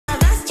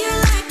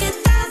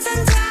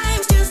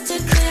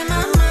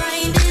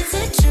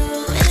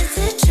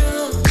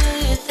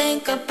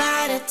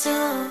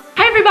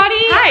Hi everybody!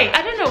 Hi!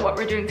 I don't know what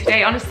we're doing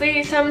today,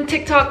 honestly. Some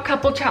TikTok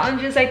couple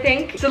challenges, I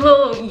think. It's a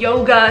little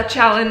yoga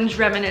challenge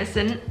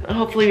reminiscent.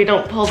 Hopefully we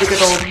don't pull the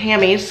good old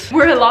hammies.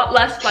 We're a lot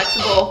less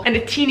flexible and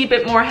a teeny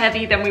bit more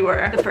heavy than we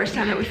were the first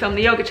time that we filmed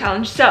the yoga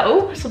challenge,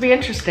 so This will be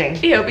interesting.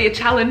 it'll be a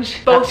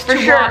challenge both for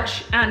to sure.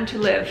 watch and to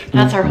live.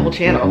 That's our whole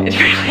channel. It's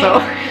really So,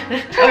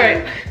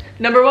 Alright,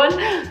 number one.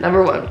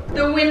 number one.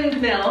 The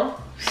windmill.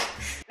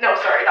 No,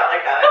 sorry, not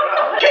like that.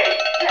 Okay.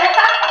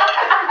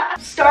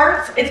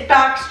 Starts, it's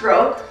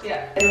backstroke.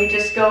 Yeah. And we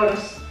just go and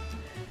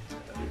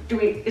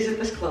is it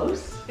this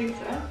close? I think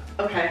so.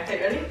 Okay. Okay,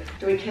 ready?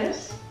 Do we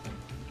kiss?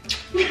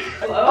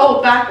 Hello?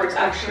 Oh, backwards,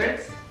 actually.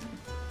 Backwards.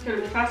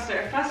 Go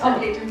faster, faster, Oh.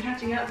 Paige. I'm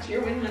catching up to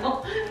your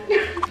windmill. Wait.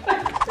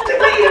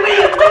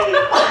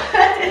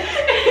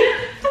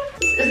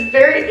 It's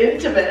very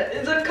intimate.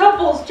 It's a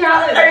couple's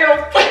challenge. There you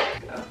go.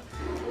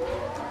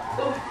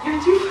 Oh,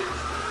 you're too.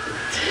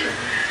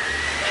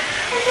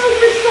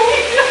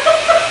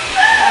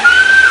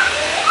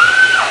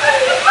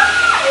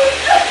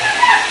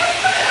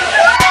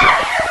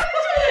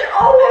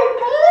 Oh my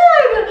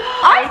god!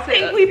 I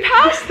think we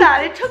passed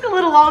that. It took a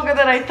little longer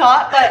than I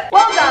thought, but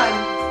well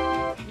done.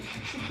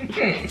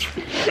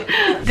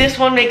 This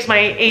one makes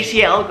my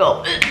ACL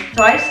go.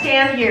 So I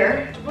stand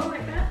here. Well,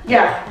 like that?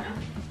 Yeah.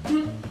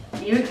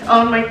 You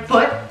on my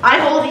foot. I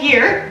hold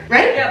here,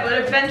 right? Yeah, but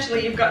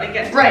eventually you've got to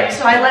get to Right, it.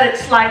 so I let it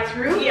slide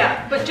through?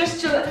 Yeah, but just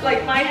to,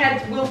 like, my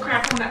head will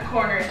crack on that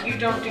corner if you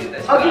don't do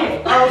this.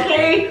 Okay, well.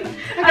 okay.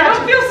 I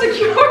don't feel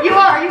secure. You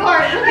are.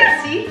 Look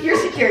at, see? You're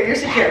secure.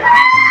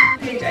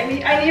 Paige,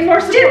 I need more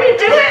support. Did we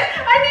do it?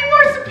 I need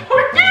more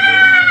support.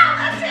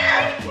 That's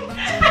it.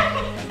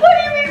 What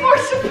do you mean more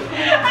support?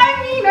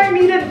 I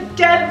need a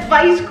dead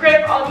vice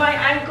grip on my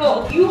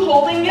ankle. You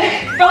holding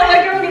it felt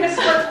like I'm gonna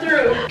slip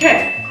through.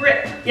 Okay.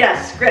 Grip.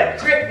 Yes, grip.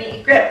 Grip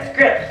me. Grip.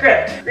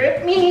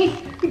 Grip me.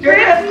 Grip.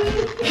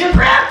 Your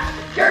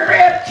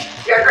grip.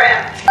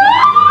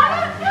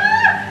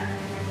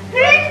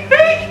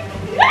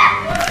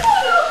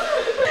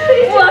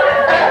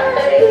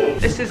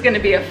 This is gonna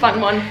be a fun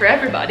one for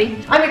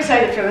everybody. I'm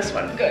excited for this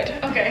one. Good.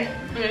 Okay.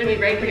 I'm gonna be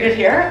right Good here.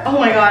 here? Oh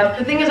my god.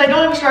 The thing is I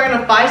don't have a strong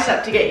enough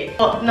bicep to get you.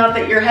 Well, not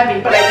that you're heavy,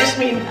 but I just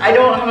mean I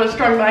don't have a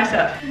strong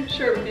bicep. I'm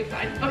sure it'll be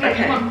fine. Okay,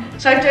 come on.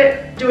 So I have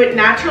to do it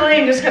naturally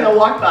and just kind of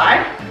walk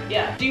by.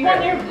 Yeah. Do you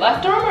want your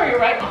left arm or your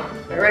right arm?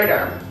 My right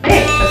arm.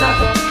 Hey, that's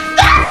not so.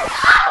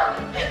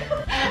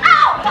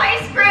 Ow!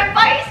 Vice grip!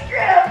 Why?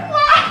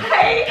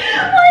 Why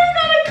you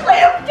gotta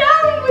clamp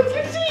down with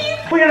your teeth?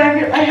 Oh my god,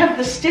 I have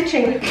the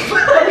stitching of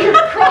your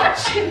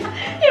crotch in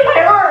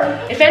my arm.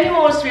 If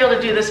anyone wants to be able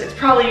to do this, it's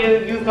probably you.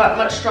 You've got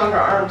much stronger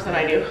arms than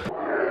I do.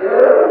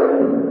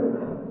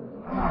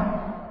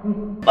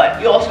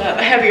 But you also have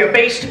a heavier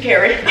base to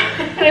carry.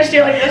 Can I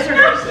stay like this or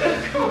this?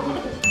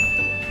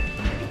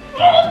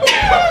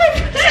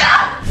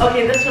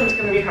 Okay, this one's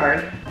gonna be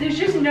hard. There's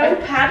just no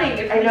padding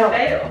if you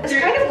fail. It's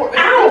kind of.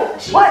 Ow!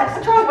 What?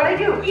 What's wrong? What'd I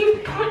do? You're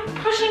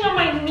pushing on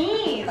my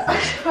knees.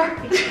 Sorry.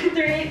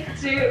 3,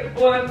 2,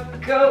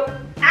 1, go.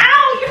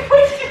 Ow! You're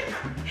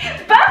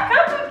pushing. Back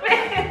up a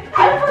bit.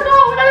 I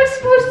forgot what I was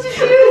supposed to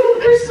do.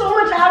 There's so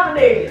much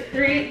happening.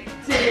 3,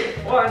 2,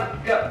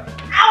 1, go.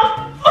 Ow!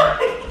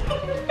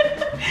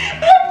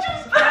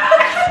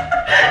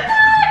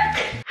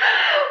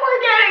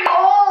 We're getting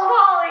old,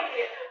 Holly.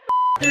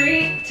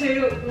 3,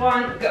 2,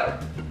 1, go.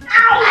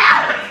 Ow!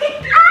 Ah!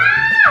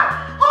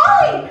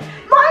 Holly!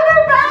 Mine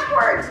are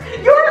backwards.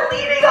 You're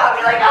leaning on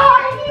me like a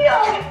high heel.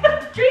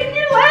 Straighten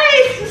your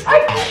legs.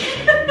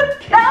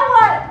 Now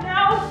what?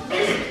 Now,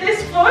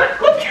 this foot.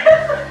 Look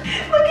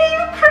at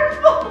you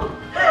cripple.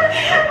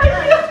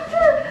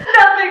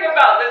 Nothing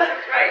about this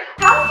is right.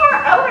 How far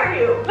out are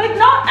you? Like,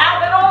 not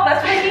out at all.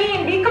 That's what I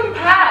mean. Be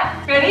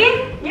compact.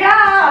 Ready?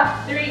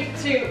 Yeah. 3,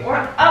 2,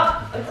 1,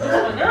 up. Let's this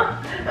one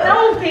up.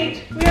 No,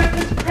 Paige. We have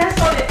to press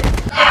on it.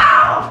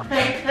 Ow!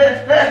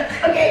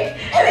 Okay,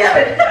 and the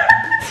other.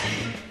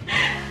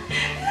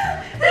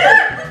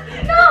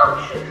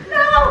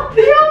 No!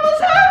 We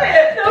almost have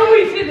it! No, we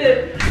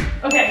didn't.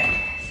 Okay,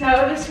 so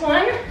this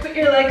one, put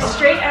your legs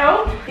straight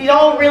out. You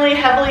don't really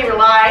heavily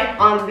rely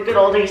on the good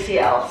old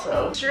ACL,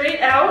 so Straight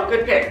out.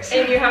 good picks.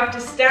 And you have to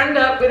stand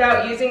up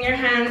without using your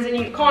hands, and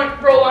you can't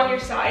roll on your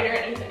side or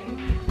anything.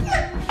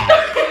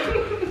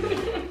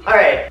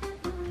 Alright.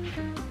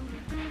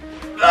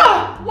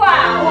 Wow.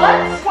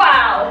 What?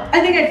 Wow.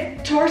 I think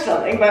I tore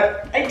something,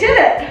 but I did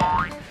it!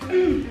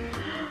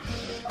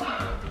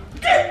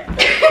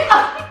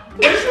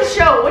 What's the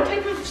show? What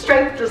type of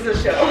strength does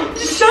this show?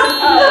 Shut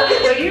up.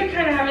 So you're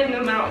kind of having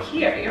them out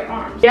here, your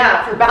arms.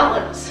 Yeah, for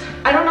balance.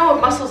 I don't know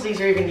what muscles these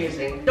are even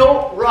using.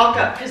 Don't rock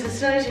up, because as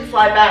soon as you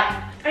fly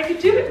back. I could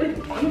do it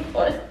with one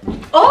foot.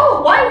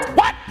 Oh, what?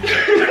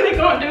 I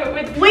can't do it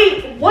with.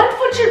 Wait, one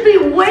foot should be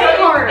way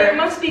harder. It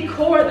must be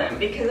core then,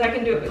 because I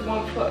can do it with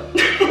one foot.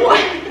 What?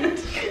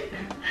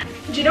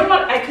 Do you know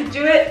what? I could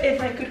do it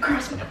if I could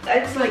cross my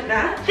legs like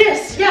that.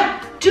 This,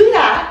 yeah, do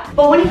that.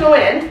 But when you go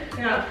in,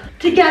 Yeah.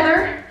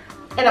 together,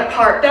 and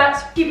apart.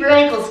 Keep your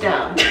ankles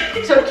down.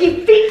 So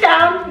keep feet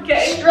down.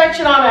 Okay. Stretch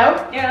it on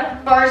out. Yeah.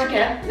 As far as you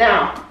can.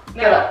 Now,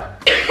 get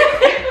up.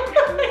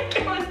 I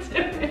can't do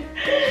it.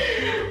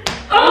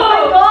 Oh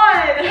my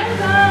God. Well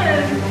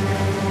done.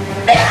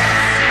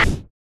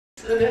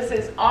 So this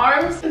is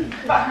arms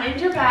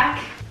behind your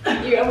back.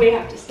 We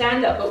have to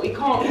stand up, but we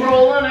can't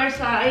roll on our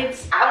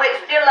sides. I would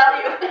still love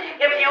you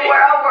if you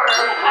were a worm.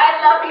 I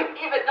love you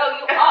even though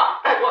you are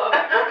a worm.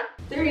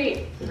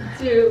 3,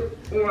 2,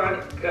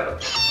 1, go.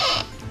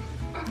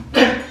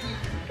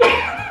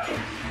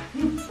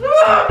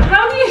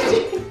 How do you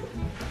do?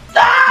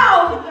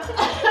 Ow!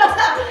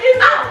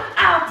 Ow!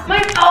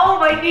 Ow!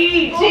 My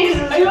knee!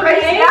 Jesus Christ!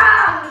 Okay?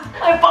 Yeah!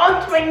 I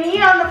bonked my knee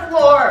on the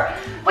floor.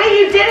 Wait,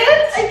 you did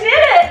it? I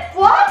did it!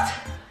 What?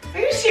 Are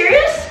you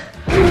serious?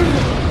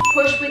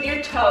 Push with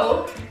your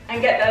toe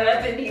and get that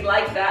up and be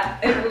like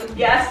that. And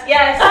yes,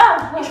 yes.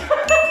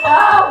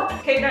 Oh!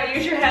 Okay, now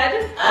use your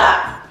head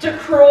to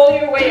crawl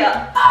your way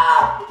up.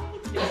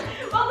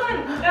 Well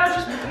done.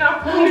 Now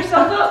pull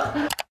yourself up.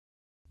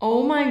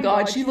 Oh my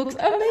God, she looks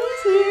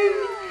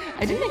amazing.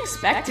 I didn't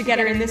expect to get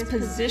her in this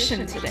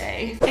position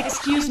today.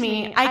 Excuse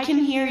me, I can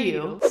hear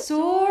you.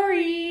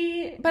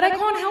 Sorry, but I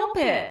can't help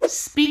it.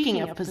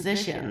 Speaking of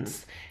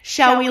positions,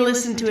 shall we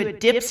listen to a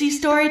Dipsy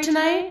story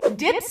tonight?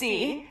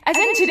 Dipsy? As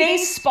in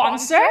today's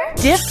sponsor?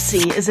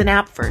 Dipsy is an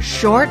app for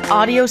short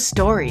audio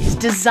stories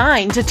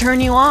designed to turn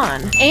you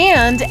on.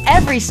 And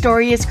every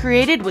story is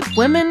created with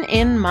women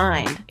in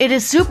mind. It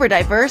is super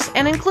diverse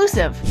and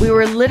inclusive. We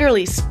were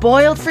literally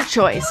spoiled for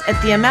choice at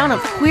the amount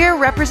of queer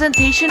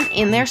representation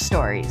in their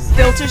stories.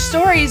 Filter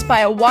stories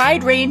by a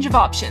wide range of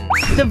options.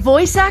 The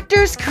voice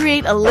actors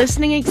create a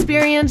listening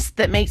experience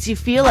that makes you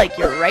feel like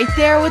you're right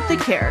there with the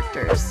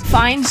characters.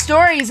 Find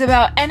stories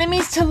about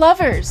enemies to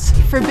lovers,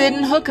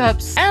 forbidden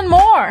hookups, and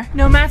more.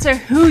 No matter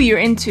who you're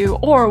into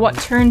or what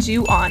turns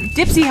you on,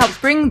 Dipsy helps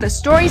bring the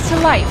stories to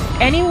life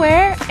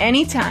anywhere,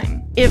 anytime.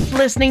 If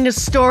listening to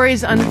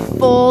stories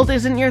unfold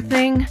isn't your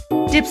thing,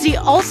 Dipsy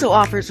also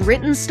offers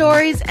written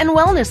stories and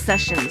wellness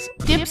sessions.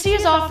 Dipsy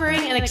is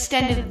offering an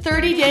extended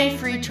 30-day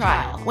free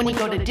trial when you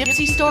go to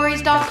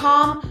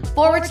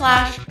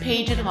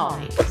dipsyststories.com/Paige and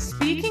Holly.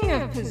 Speaking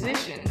of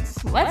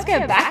positions, let's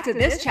get back to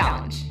this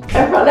challenge.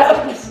 I run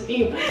out of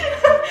steam. Wouldn't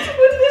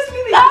this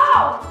be the...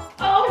 Ow!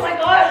 Oh my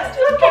God!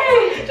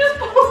 Okay, just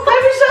pull.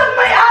 I'm shutting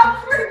my abs.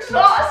 We're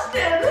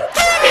exhausted.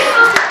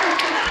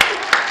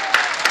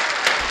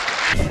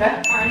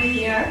 Okay. Arm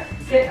here.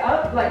 Sit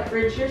up, like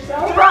bridge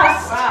yourself.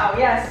 Thrust. Wow,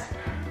 yes.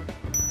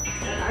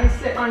 And I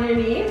sit on your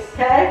knees.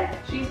 Okay.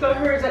 She's got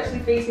hers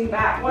actually facing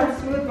back. One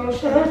smooth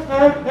motion. Now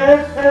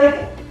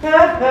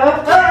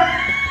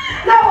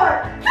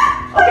what?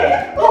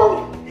 Okay,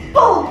 pull.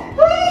 Pull.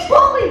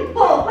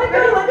 Pull. Let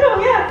go,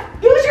 yeah.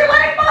 Use your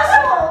leg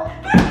muscle.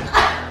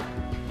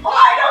 Oh, I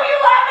know you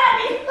have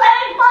any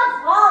leg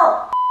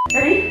muscle.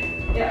 Ready?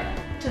 Yeah.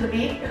 To the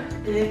beat.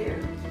 Bigger,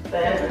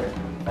 better,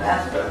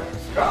 faster,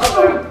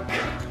 stronger.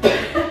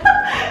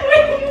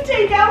 When you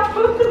take out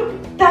food,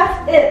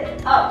 that's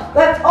it. Up.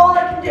 That's all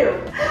I can do.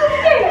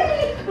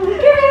 Okay. Where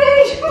do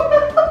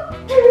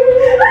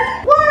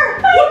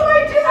I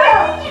do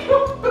that?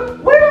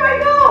 Where do I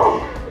go?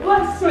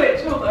 Let's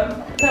switch. Hold on.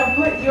 Now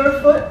put your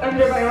foot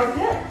under my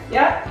armpit.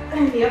 Yeah.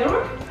 And the other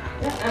one.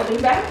 Yeah. Now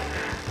lean back.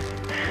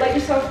 Let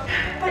yourself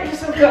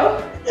go.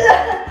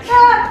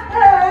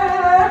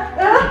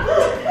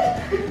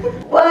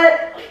 What?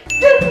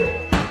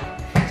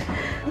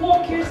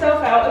 Walk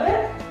yourself out of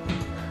it.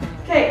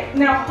 Okay,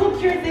 now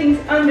hook your things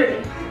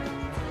underneath.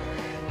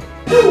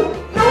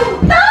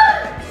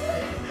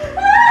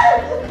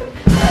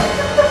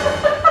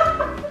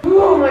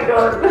 Oh my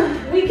God.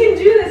 We can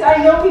do this. I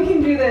know we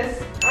can do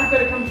this. I've got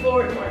to come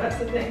forward more. That's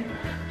the thing.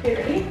 Okay,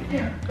 ready?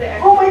 Yeah. There.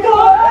 Oh my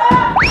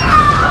God.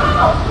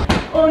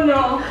 Oh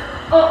no.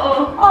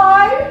 Uh-oh.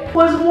 I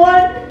was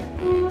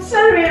 1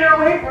 centimeter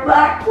away from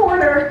that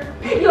corner.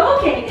 You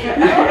okay?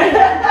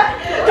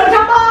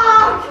 Come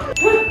on.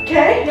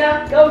 Okay.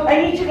 Yeah, go.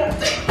 I need you to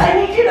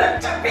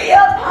be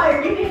up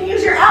higher. You can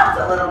use your abs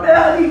a little bit,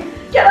 honey.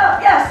 Get up.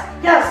 Yes.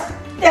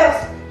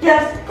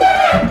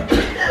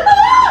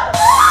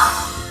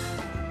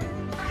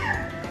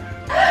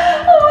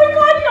 Oh my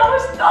God, you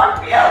almost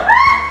knocked me out.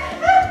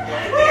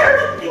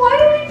 Why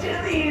do we do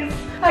these?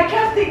 I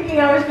kept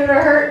thinking I was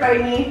gonna hurt my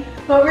knee,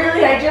 but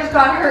really I just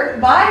got hurt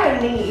by a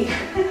knee.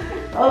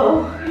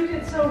 Oh, You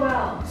did so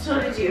well. so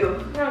did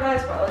you. Not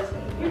as well as me.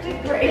 You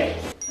did great.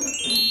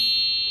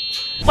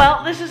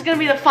 Well, this is gonna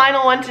be the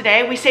final one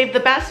today. We saved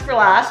the best for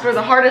last, or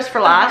the hardest for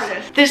last.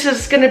 hardest. This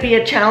is gonna be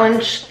a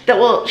challenge that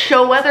will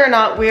show whether or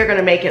not we are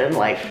gonna make it in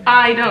life.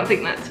 I don't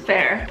think that's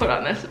fair put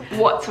on this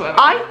whatsoever.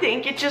 I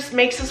think it just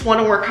makes us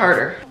wanna work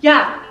harder.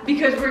 Yeah,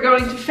 because we're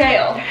going to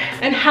fail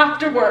and have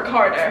to work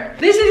harder.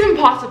 This is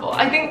impossible.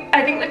 I think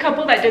the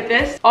couple that did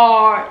this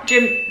are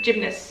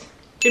gymnasts.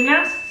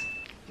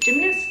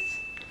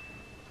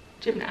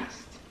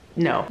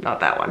 No, not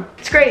that one.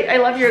 It's great. I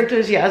love your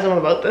enthusiasm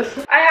about this.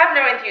 I have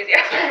no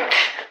enthusiasm.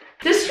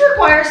 This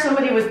requires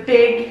somebody with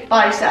big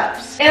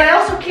biceps. And I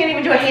also can't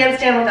even do a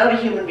handstand without a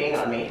human being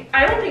on me.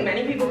 I don't think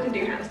many people can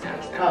do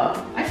handstands now.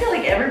 Oh, I feel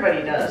like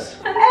everybody does.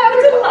 When's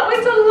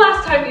the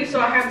last time you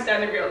saw a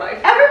handstand in real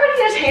life? Everybody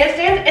does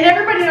handstands and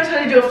everybody knows how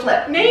to do a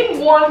flip. Name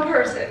one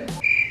person.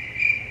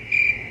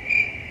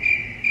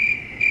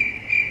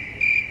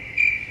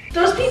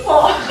 Those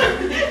people,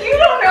 you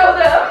don't know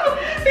them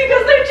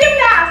because they're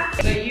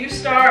gymnasts. So you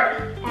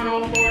start on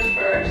all fours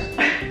first.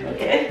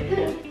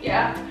 Okay.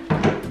 Yeah.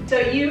 So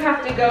you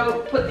have to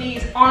go put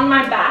these on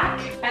my back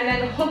and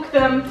then hook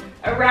them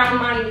around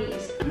my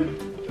knees.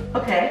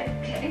 Okay.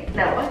 Okay.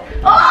 Now what?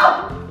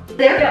 Oh!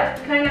 There. Yeah,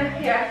 kind of,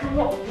 yeah,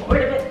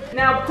 forward a bit.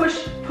 Now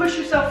push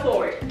yourself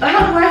forward.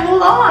 How do I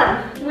hold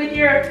on? With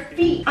your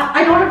feet.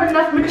 I don't have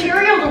enough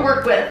material to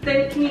work with.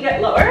 Then can you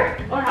get lower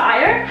or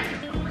higher?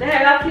 There,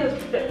 that feels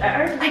a bit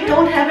better. I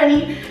don't have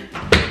any.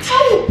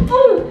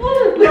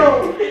 Oh,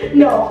 no,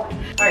 no. All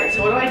right,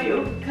 so what do I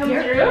do? Come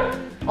here?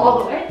 through.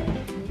 All the way?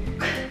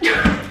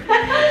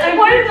 And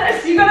what is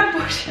this? You gotta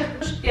push up.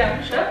 Yeah,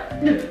 push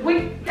up. No.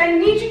 Wait, I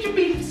need you to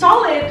be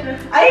solid.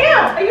 I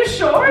am. Are you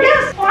sure?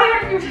 Yes. Why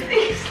aren't you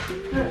face?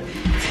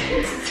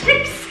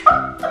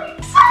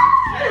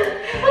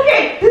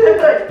 Okay, I'm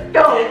good.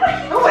 Go.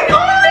 Oh my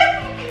god!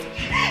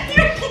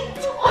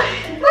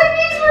 My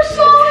knees were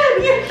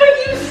solid. You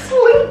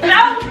slink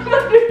Out from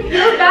under.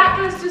 Your back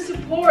has to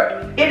support.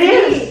 It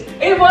is.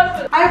 It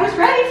wasn't. I was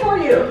ready for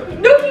you.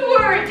 No, you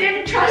weren't.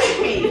 Didn't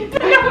trust me.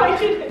 No, I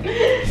didn't.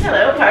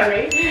 Hello, pardon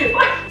me.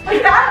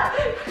 Like that?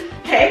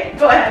 Okay,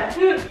 go ahead.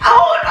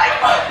 Oh, my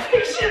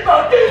patient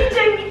mode.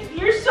 Paige,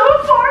 you're so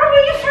far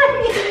away from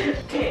me.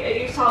 Okay, are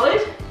you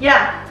solid?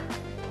 Yeah.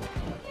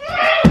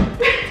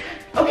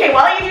 Okay,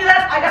 while you do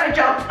that, I gotta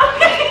jump.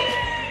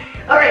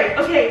 Okay. All right.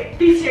 Okay,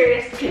 be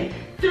serious. Okay.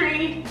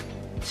 3,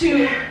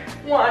 2,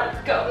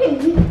 1, go.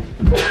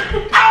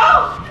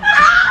 Ow!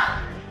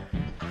 Ah!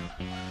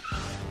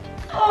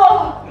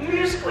 Oh,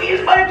 you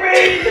squeezed my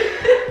brain.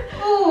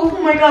 Oh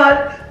my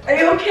god. Are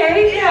you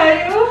okay?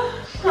 Yeah, you?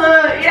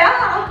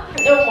 Yeah.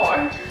 No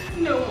more.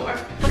 No more.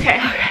 Okay,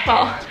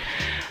 well,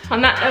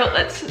 on that note,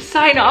 let's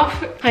sign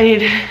off. I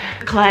need a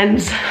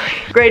cleanse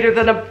greater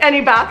than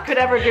any bath could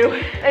ever do.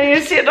 I need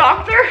to see a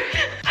doctor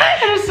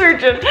and a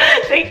surgeon.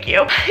 Thank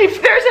you.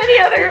 If there's any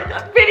other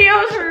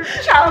videos or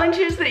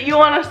challenges that you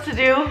want us to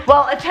do,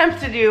 well,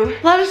 attempt to do,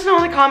 let us know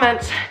in the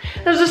comments.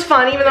 That was just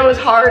fun, even though it was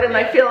hard and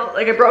I feel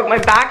like I broke my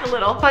back a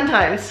little. Fun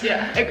times.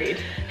 Yeah,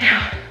 agreed.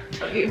 Yeah.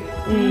 Love you.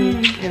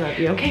 I love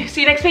you. Okay,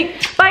 see you next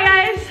week. Bye,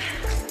 guys.